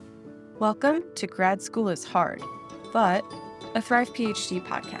Welcome to Grad School is Hard, but a Thrive PhD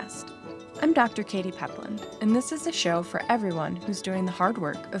podcast. I'm Dr. Katie Peplin, and this is a show for everyone who's doing the hard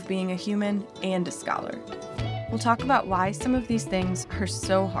work of being a human and a scholar. We'll talk about why some of these things are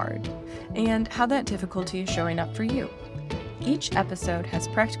so hard, and how that difficulty is showing up for you. Each episode has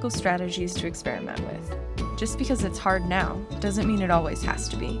practical strategies to experiment with. Just because it's hard now doesn't mean it always has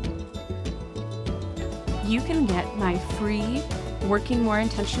to be. You can get my free Working More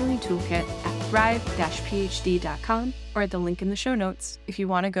Intentionally toolkit at thrive-phd.com or at the link in the show notes if you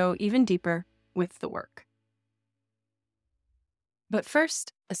want to go even deeper with the work. But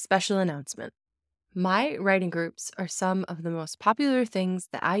first, a special announcement. My writing groups are some of the most popular things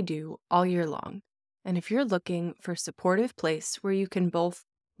that I do all year long. And if you're looking for a supportive place where you can both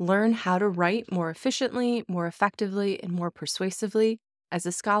learn how to write more efficiently, more effectively, and more persuasively as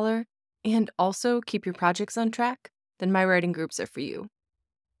a scholar, and also keep your projects on track, then my writing groups are for you.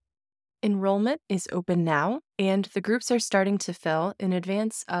 Enrollment is open now, and the groups are starting to fill in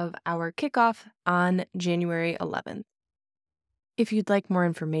advance of our kickoff on January 11th. If you'd like more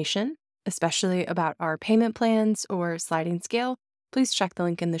information, especially about our payment plans or sliding scale, please check the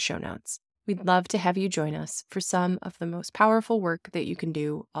link in the show notes. We'd love to have you join us for some of the most powerful work that you can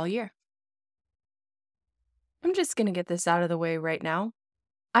do all year. I'm just going to get this out of the way right now.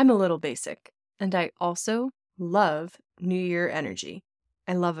 I'm a little basic, and I also love New Year energy.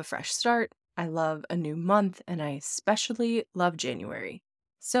 I love a fresh start, I love a new month, and I especially love January.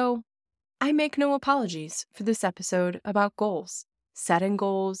 So I make no apologies for this episode about goals, setting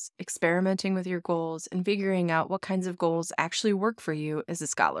goals, experimenting with your goals, and figuring out what kinds of goals actually work for you as a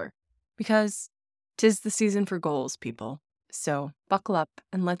scholar. Because 'tis the season for goals, people. So buckle up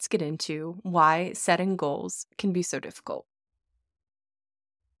and let's get into why setting goals can be so difficult.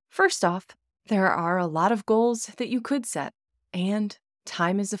 First off, there are a lot of goals that you could set, and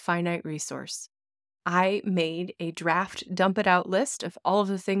time is a finite resource. I made a draft dump it out list of all of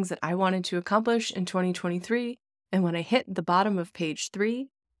the things that I wanted to accomplish in 2023, and when I hit the bottom of page 3,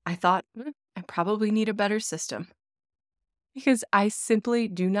 I thought, I probably need a better system. Because I simply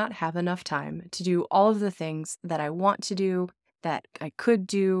do not have enough time to do all of the things that I want to do, that I could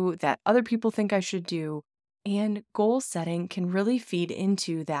do, that other people think I should do, and goal setting can really feed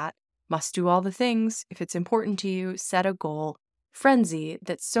into that must do all the things, if it's important to you, set a goal frenzy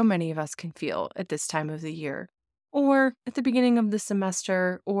that so many of us can feel at this time of the year, or at the beginning of the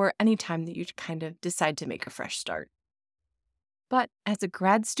semester, or any time that you kind of decide to make a fresh start. But as a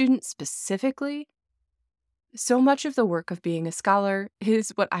grad student specifically, so much of the work of being a scholar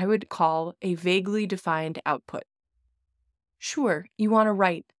is what I would call a vaguely defined output. Sure, you want to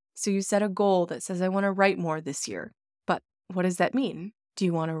write, so you set a goal that says, I want to write more this year. But what does that mean? Do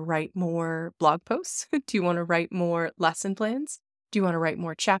you want to write more blog posts? Do you want to write more lesson plans? Do you want to write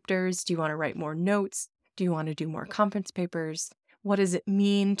more chapters? Do you want to write more notes? Do you want to do more conference papers? What does it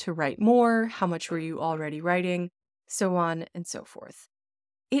mean to write more? How much were you already writing? So on and so forth.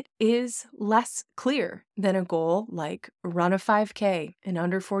 It is less clear than a goal like run a 5K in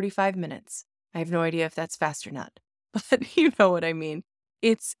under 45 minutes. I have no idea if that's fast or not, but you know what I mean.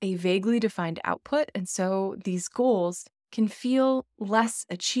 It's a vaguely defined output, and so these goals can feel less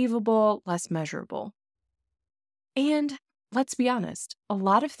achievable, less measurable. And let's be honest, a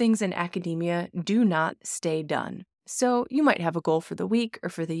lot of things in academia do not stay done. So you might have a goal for the week or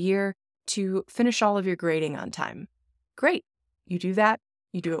for the year to finish all of your grading on time. Great, you do that.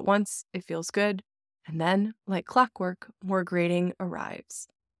 You do it once, it feels good, and then, like clockwork, more grading arrives.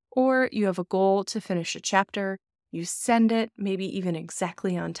 Or you have a goal to finish a chapter, you send it, maybe even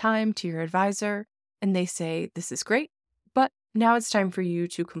exactly on time, to your advisor, and they say, this is great, but now it's time for you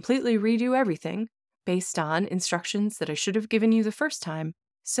to completely redo everything based on instructions that I should have given you the first time,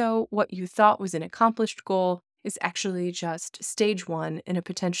 so what you thought was an accomplished goal is actually just stage 1 in a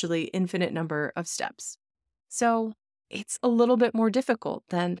potentially infinite number of steps. So it's a little bit more difficult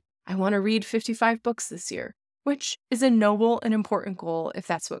than I want to read 55 books this year, which is a noble and important goal if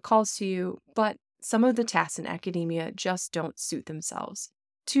that's what calls to you, but some of the tasks in academia just don't suit themselves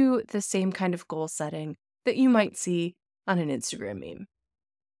to the same kind of goal setting that you might see on an Instagram meme.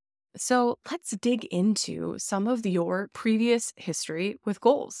 So let's dig into some of your previous history with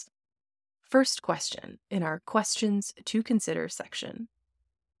goals. First question in our questions to consider section.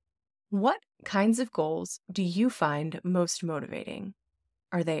 What kinds of goals do you find most motivating?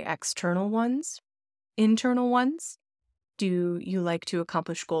 Are they external ones? Internal ones? Do you like to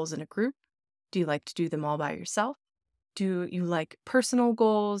accomplish goals in a group? Do you like to do them all by yourself? Do you like personal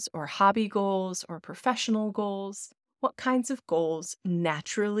goals or hobby goals or professional goals? What kinds of goals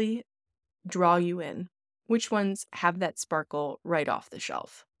naturally draw you in? Which ones have that sparkle right off the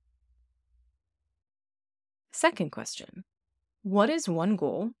shelf? Second question: what is one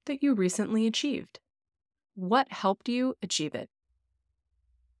goal that you recently achieved? What helped you achieve it?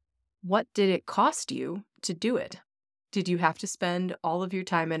 What did it cost you to do it? Did you have to spend all of your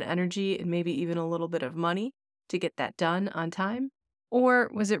time and energy and maybe even a little bit of money to get that done on time? Or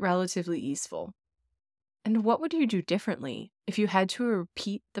was it relatively easeful? And what would you do differently if you had to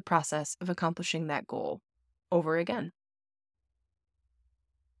repeat the process of accomplishing that goal over again?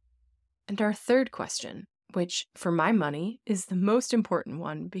 And our third question, which for my money is the most important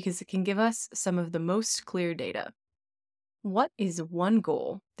one because it can give us some of the most clear data. What is one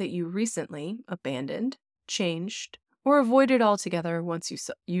goal that you recently abandoned, changed, or avoided altogether once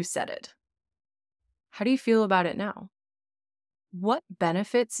you set it? How do you feel about it now? What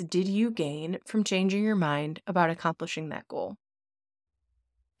benefits did you gain from changing your mind about accomplishing that goal?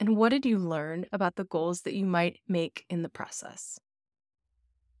 And what did you learn about the goals that you might make in the process?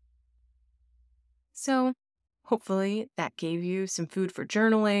 So, hopefully, that gave you some food for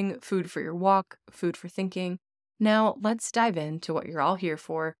journaling, food for your walk, food for thinking. Now, let's dive into what you're all here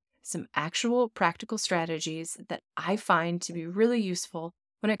for, some actual practical strategies that I find to be really useful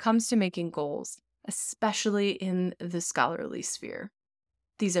when it comes to making goals, especially in the scholarly sphere.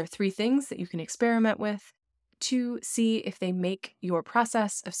 These are 3 things that you can experiment with to see if they make your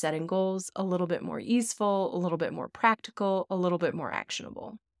process of setting goals a little bit more easeful, a little bit more practical, a little bit more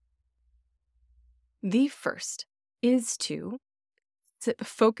actionable. The first is to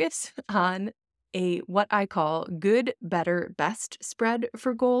focus on a what I call good, better, best spread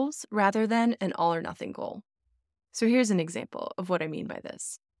for goals rather than an all or nothing goal. So here's an example of what I mean by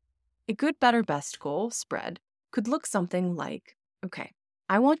this. A good, better, best goal spread could look something like, okay,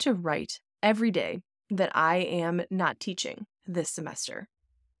 I want to write every day that I am not teaching this semester.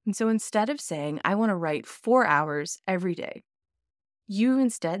 And so instead of saying, I want to write 4 hours every day, you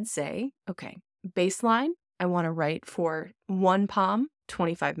instead say, okay, baseline, I want to write for 1 POM,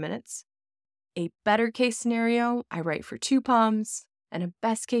 25 minutes. A better case scenario, I write for 2 POMs. And a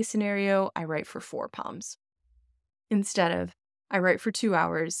best case scenario, I write for 4 POMs. Instead of, I write for 2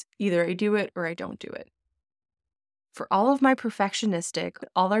 hours, either I do it or I don't do it. For all of my perfectionistic,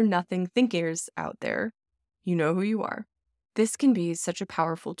 all or nothing thinkers out there, you know who you are. This can be such a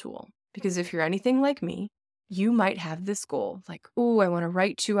powerful tool because if you're anything like me, you might have this goal like, oh, I want to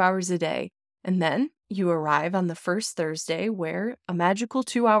write 2 hours a day. And then you arrive on the first Thursday where a magical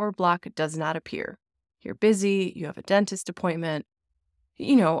 2-hour block does not appear. You're busy, you have a dentist appointment,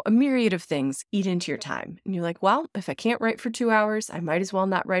 a myriad of things eat into your time. And you're like, well, if I can't write for 2 hours, I might as well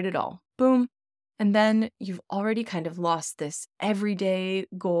not write at all. Boom. And then you've already kind of lost this everyday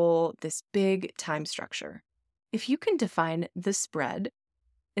goal, this big time structure. If you can define the spread,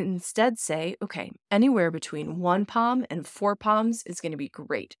 instead say, okay, anywhere between 1 POM and 4 POMs is going to be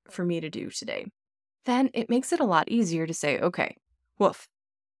great for me to do today. Then it makes it a lot easier to say, okay, woof,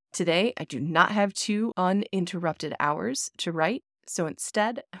 today I do not have 2 uninterrupted hours to write. So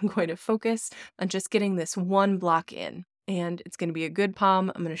instead, I'm going to focus on just getting this 1 block in. And it's going to be a good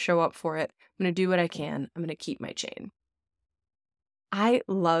POM. I'm going to show up for it. I'm going to do what I can. I'm going to keep my chain. I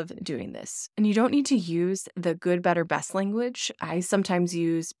love doing this. And you don't need to use the good, better, best language. I sometimes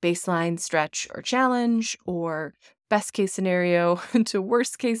use baseline, stretch, or challenge, or best case scenario to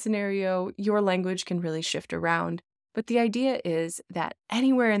worst case scenario. Your language can really shift around. But the idea is that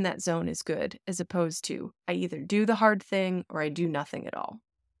anywhere in that zone is good, as opposed to I either do the hard thing or I do nothing at all.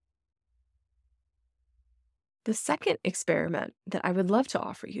 The second experiment that I would love to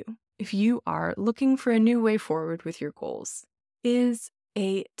offer you, if you are looking for a new way forward with your goals, is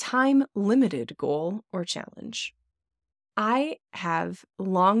a time-limited goal or challenge. I have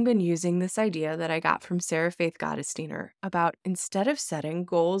long been using this idea that I got from Sarah Faith Gottesdiener about instead of setting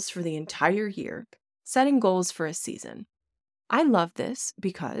goals for the entire year, setting goals for a season. I love this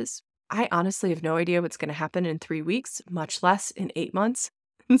because I honestly have no idea what's going to happen in 3 weeks, much less in 8 months.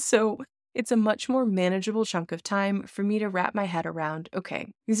 And so it's a much more manageable chunk of time for me to wrap my head around,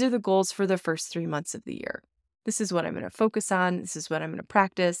 okay, these are the goals for the first 3 months of the year. This is what I'm going to focus on. This is what I'm going to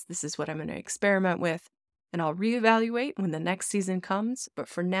practice. This is what I'm going to experiment with. And I'll reevaluate when the next season comes. But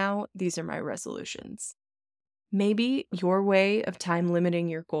for now, these are my resolutions. Maybe your way of time limiting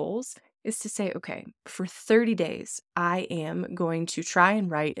your goals is to say, okay, for 30 days, I am going to try and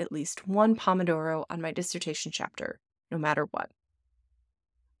write at least 1 Pomodoro on my dissertation chapter, no matter what.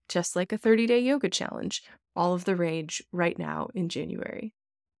 Just like a 30-day yoga challenge, all of the rage right now in January.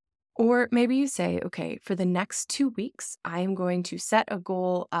 Or maybe you say, okay, for the next 2 weeks, I am going to set a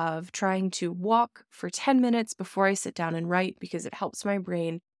goal of trying to walk for 10 minutes before I sit down and write because it helps my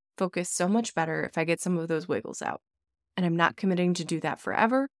brain focus so much better if I get some of those wiggles out. And I'm not committing to do that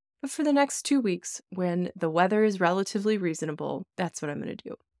forever. But for the next 2 weeks, when the weather is relatively reasonable, that's what I'm going to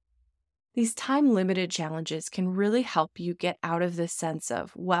do. These time-limited challenges can really help you get out of this sense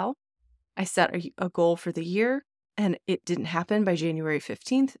of, well, I set a goal for the year and it didn't happen by January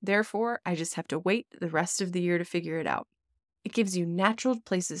 15th. Therefore, I just have to wait the rest of the year to figure it out. It gives you natural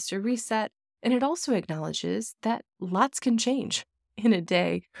places to reset, and it also acknowledges that lots can change in a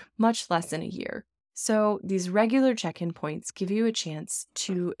day, much less in a year. So these regular check-in points give you a chance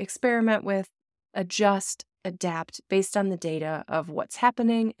to experiment with, adjust, adapt based on the data of what's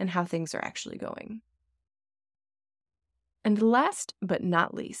happening and how things are actually going. And last but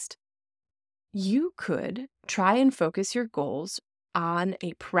not least, you could try and focus your goals on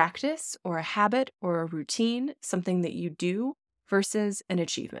a practice or a habit or a routine, something that you do versus an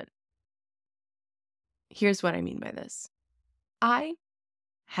achievement. Here's what I mean by this. I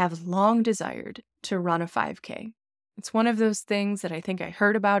have long desired to run a 5K. It's one of those things that I think I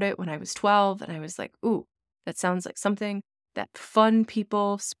heard about it when I was 12, and I was like, ooh, that sounds like something that fun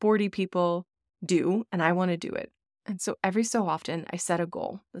people, sporty people do, and I want to do it. And so every so often I set a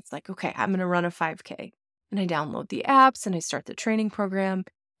goal that's like, okay, I'm going to run a 5K. And I download the apps and I start the training program.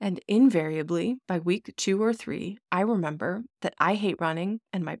 And invariably, by week 2 or 3, I remember that I hate running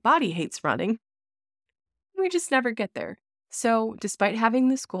and my body hates running. We just never get there. So despite having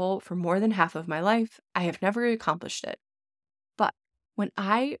this goal for more than half of my life, I have never accomplished it. But when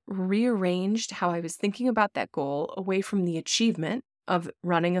I rearranged how I was thinking about that goal away from the achievement of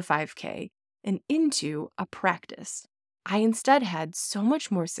running a 5K and into a practice, I instead had so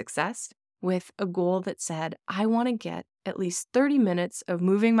much more success with a goal that said, I want to get at least 30 minutes of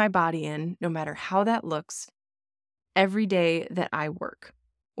moving my body in, no matter how that looks, every day that I work,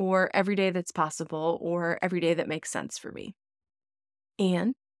 or every day that's possible, or every day that makes sense for me.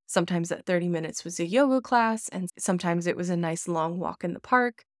 And sometimes that 30 minutes was a yoga class, and sometimes it was a nice long walk in the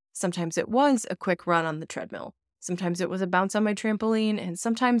park. Sometimes it was a quick run on the treadmill. Sometimes it was a bounce on my trampoline, and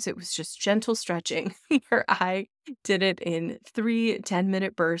sometimes it was just gentle stretching where I did it in 3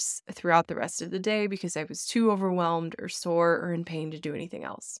 10-minute bursts throughout the rest of the day because I was too overwhelmed or sore or in pain to do anything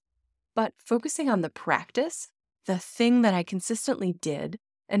else. But focusing on the practice, the thing that I consistently did,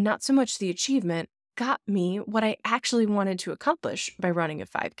 and not so much the achievement, got me what I actually wanted to accomplish by running a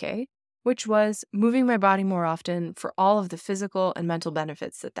 5K, which was moving my body more often for all of the physical and mental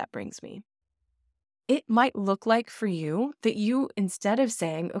benefits that brings me. It might look like for you that you, instead of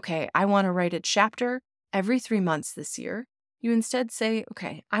saying, okay, I want to write a chapter every 3 months this year, you instead say,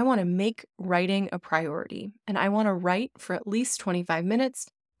 okay, I want to make writing a priority, and I want to write for at least 25 minutes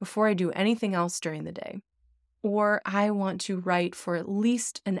before I do anything else during the day. Or I want to write for at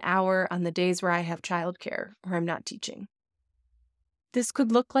least an hour on the days where I have childcare or I'm not teaching. This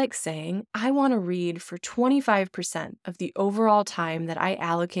could look like saying, I want to read for 25% of the overall time that I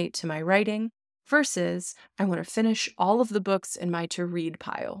allocate to my writing versus I want to finish all of the books in my to-read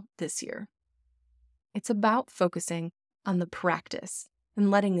pile this year. It's about focusing on the practice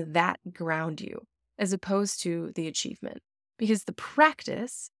and letting that ground you as opposed to the achievement, because the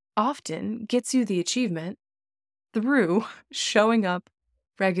practice often gets you the achievement through showing up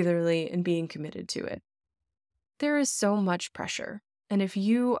regularly and being committed to it. There is so much pressure. And if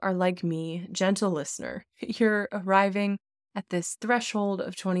you are like me, gentle listener, you're arriving at this threshold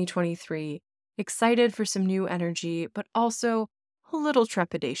of 2023, excited for some new energy, but also a little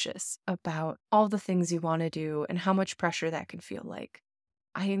trepidatious about all the things you want to do and how much pressure that can feel like.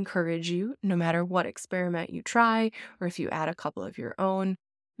 I encourage you, no matter what experiment you try, or if you add a couple of your own,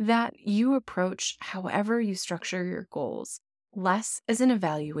 that you approach however you structure your goals, less as an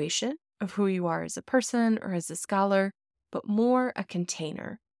evaluation of who you are as a person or as a scholar, but more a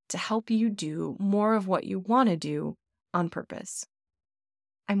container to help you do more of what you want to do on purpose.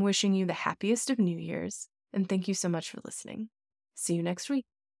 I'm wishing you the happiest of New Year's, and thank you so much for listening. See you next week.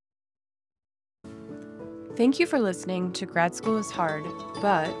 Thank you for listening to Grad School is Hard,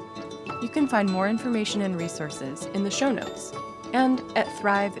 but you can find more information and resources in the show notes and at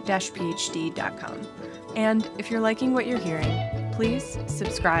thrive-phd.com. And if you're liking what you're hearing, please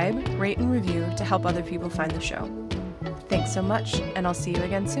subscribe, rate, and review to help other people find the show. Thanks so much, and I'll see you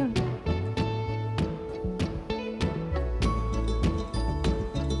again soon.